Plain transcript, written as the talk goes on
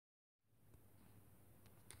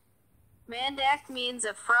Mandak means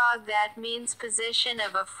a frog, that means position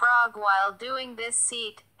of a frog while doing this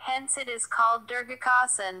seat, hence it is called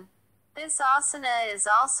Dirghakasan. This asana is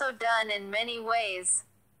also done in many ways.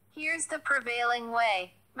 Here's the prevailing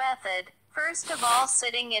way. Method. First of all,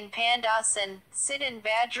 sitting in Pandasan, sit in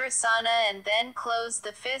Vajrasana and then close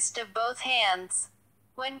the fist of both hands.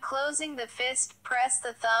 When closing the fist, press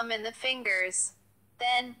the thumb in the fingers.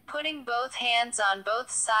 Then, putting both hands on both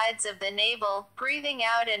sides of the navel, breathing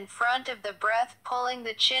out in front of the breath, pulling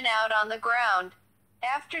the chin out on the ground.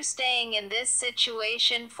 After staying in this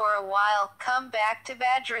situation for a while, come back to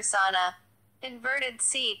Vajrasana. Inverted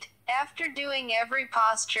seat. After doing every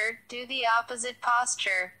posture, do the opposite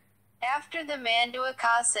posture. After the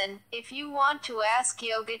Manduakasan, if you want to ask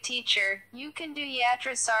yoga teacher, you can do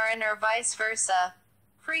Yatrasaran or vice versa.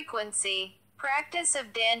 Frequency. Practice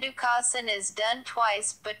of Dandukasan is done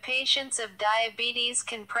twice, but patients of diabetes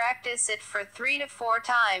can practice it for 3 to 4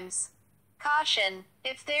 times. Caution.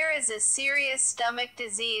 If there is a serious stomach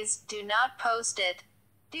disease, do not post it.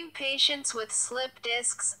 Do patients with slip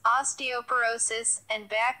discs, osteoporosis, and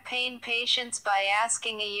back pain patients by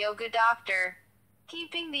asking a yoga doctor.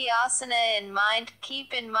 Keeping the asana in mind,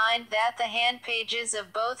 keep in mind that the hand pages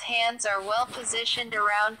of both hands are well positioned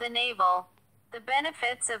around the navel. The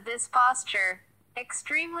benefits of this posture.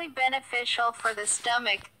 Extremely beneficial for the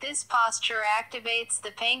stomach, this posture activates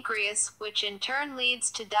the pancreas, which in turn leads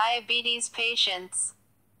to diabetes patients.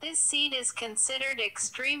 This seat is considered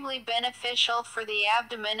extremely beneficial for the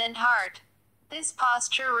abdomen and heart. This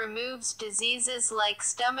posture removes diseases like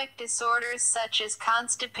stomach disorders such as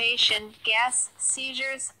constipation, gas,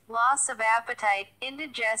 seizures, loss of appetite,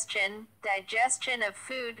 indigestion, digestion of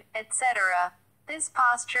food, etc. This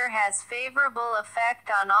posture has favorable effect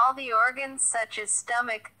on all the organs such as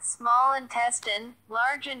stomach, small intestine,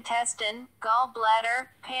 large intestine, gallbladder,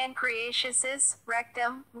 pancreasis,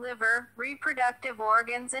 rectum, liver, reproductive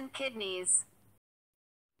organs and kidneys.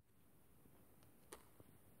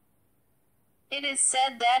 It is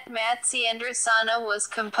said that Matsyendrasana was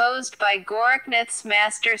composed by Gorakhnath's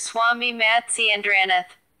master Swami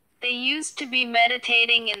Matsyendranath. They used to be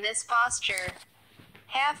meditating in this posture.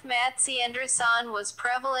 Half Matsyendrasana was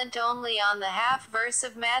prevalent only on the half verse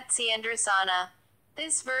of Matsyendrasana.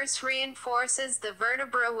 This verse reinforces the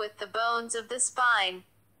vertebra with the bones of the spine.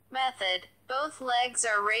 Method. Both legs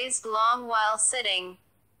are raised long while sitting.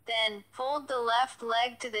 Then, fold the left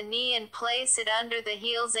leg to the knee and place it under the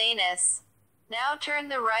heel's anus. Now turn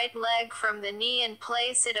the right leg from the knee and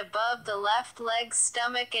place it above the left leg's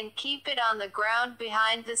stomach and keep it on the ground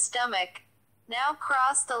behind the stomach. Now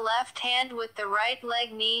cross the left hand with the right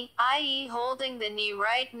leg knee, i.e. holding the knee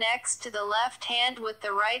right next to the left hand with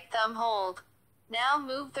the right thumb hold. Now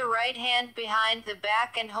move the right hand behind the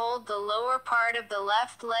back and hold the lower part of the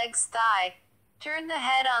left leg's thigh. Turn the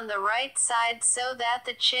head on the right side so that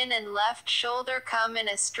the chin and left shoulder come in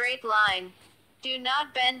a straight line. Do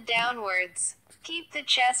not bend downwards. Keep the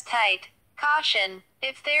chest tight. Caution.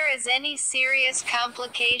 If there is any serious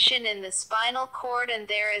complication in the spinal cord and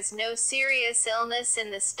there is no serious illness in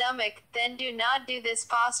the stomach, then do not do this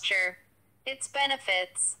posture. Its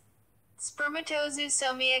benefits.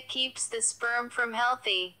 Spermatozoosomia keeps the sperm from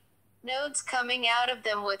healthy. Nodes coming out of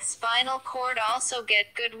them with spinal cord also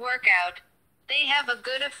get good workout. They have a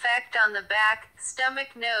good effect on the back,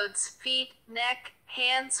 stomach nodes, feet, neck,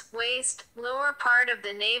 hands, waist, lower part of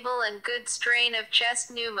the navel and good strain of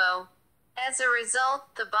chest pneumo. As a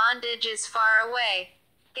result, the bondage is far away.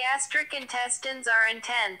 Gastric intestines are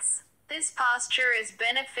intense. This posture is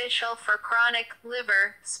beneficial for chronic,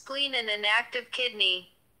 liver, spleen and inactive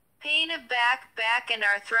kidney. Pain of back and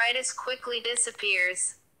arthritis quickly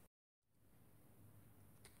disappears.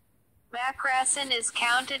 Makrasan is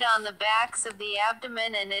counted on the backs of the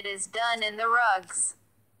abdomen and it is done in the rugs.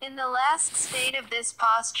 In the last state of this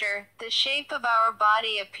posture, the shape of our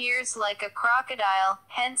body appears like a crocodile,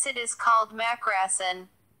 hence it is called Makrasan.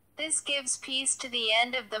 This gives peace to the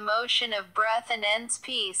end of the motion of breath and ends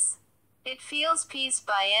peace. It feels peace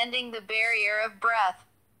by ending the barrier of breath.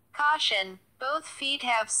 Caution, both feet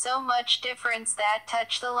have so much difference that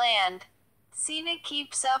touch the land. Sina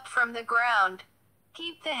keeps up from the ground.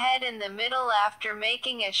 Keep the head in the middle after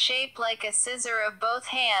making a shape like a scissor of both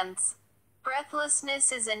hands.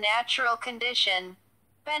 Breathlessness is a natural condition.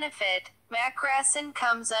 Benefit. Makrasan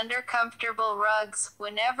comes under comfortable rugs.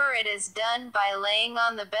 Whenever it is done by laying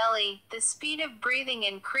on the belly, the speed of breathing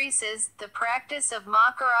increases. The practice of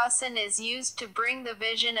Makarasan is used to bring the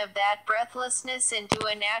vision of that breathlessness into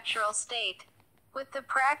a natural state. With the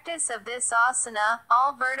practice of this asana,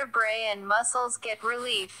 all vertebrae and muscles get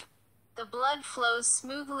relief. The blood flows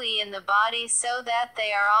smoothly in the body so that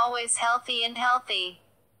they are always healthy and healthy.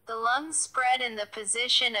 The lungs spread in the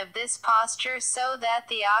position of this posture so that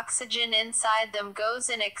the oxygen inside them goes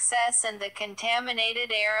in excess and the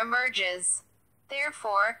contaminated air emerges.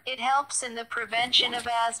 Therefore, it helps in the prevention of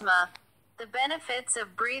asthma. The benefits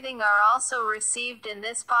of breathing are also received in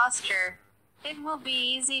this posture. It will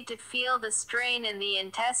be easy to feel the strain in the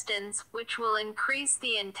intestines, which will increase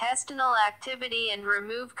the intestinal activity and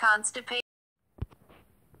remove constipation.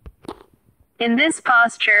 In this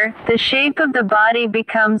posture, the shape of the body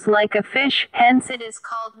becomes like a fish, hence it is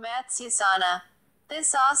called Matsyasana.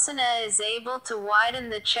 This asana is able to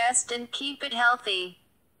widen the chest and keep it healthy.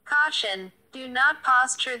 Caution: do not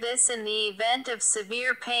posture this in the event of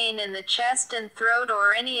severe pain in the chest and throat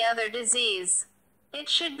or any other disease. It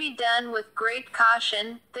should be done with great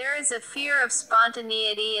caution. There is a fear of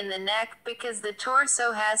spontaneity in the neck because the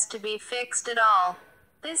torso has to be fixed at all.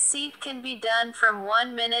 This seat can be done from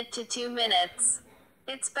 1 minute to 2 minutes.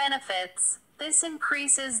 Its benefits: this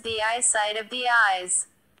increases the eyesight of the eyes.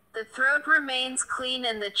 The throat remains clean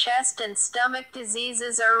and the chest and stomach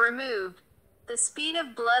diseases are removed. The speed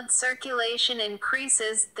of blood circulation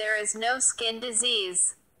increases, there is no skin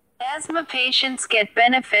disease. Asthma patients get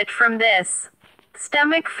benefit from this.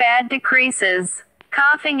 Stomach fat decreases.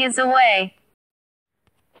 Coughing is away.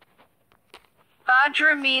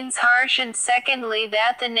 Vajra means harsh, and secondly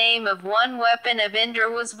that the name of one weapon of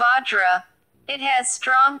Indra was Vajra. It has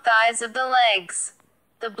strong thighs of the legs.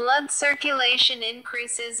 The blood circulation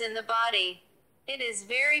increases in the body. It is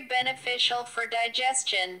very beneficial for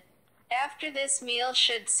digestion. After this meal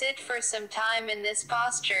should sit for some time in this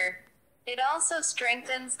posture. It also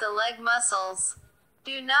strengthens the leg muscles.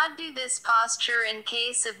 Do not do this posture in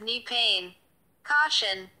case of knee pain.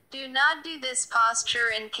 Caution: do not do this posture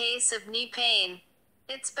in case of knee pain.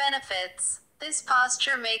 Its benefits: this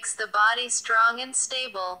posture makes the body strong and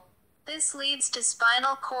stable. This leads to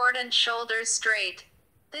spinal cord and shoulders straight.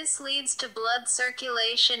 This leads to blood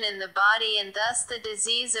circulation in the body, and thus the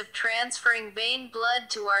disease of transferring vein blood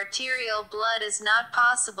to arterial blood is not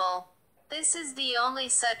possible. This is the only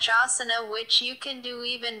such asana which you can do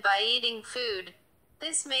even by eating food.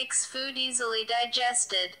 This makes food easily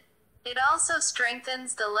digested. It also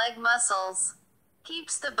strengthens the leg muscles.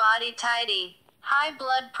 Keeps the body tidy. High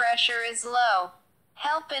blood pressure is low.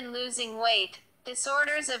 Help in losing weight.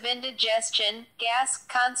 Disorders of indigestion, gas,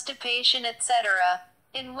 constipation, etc.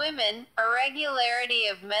 In women, irregularity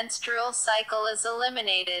of menstrual cycle is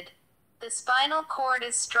eliminated. The spinal cord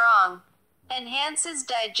is strong. Enhances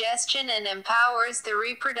digestion and empowers the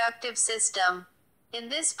reproductive system. In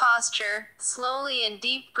this posture, slowly and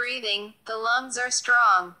deep breathing, the lungs are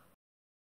strong.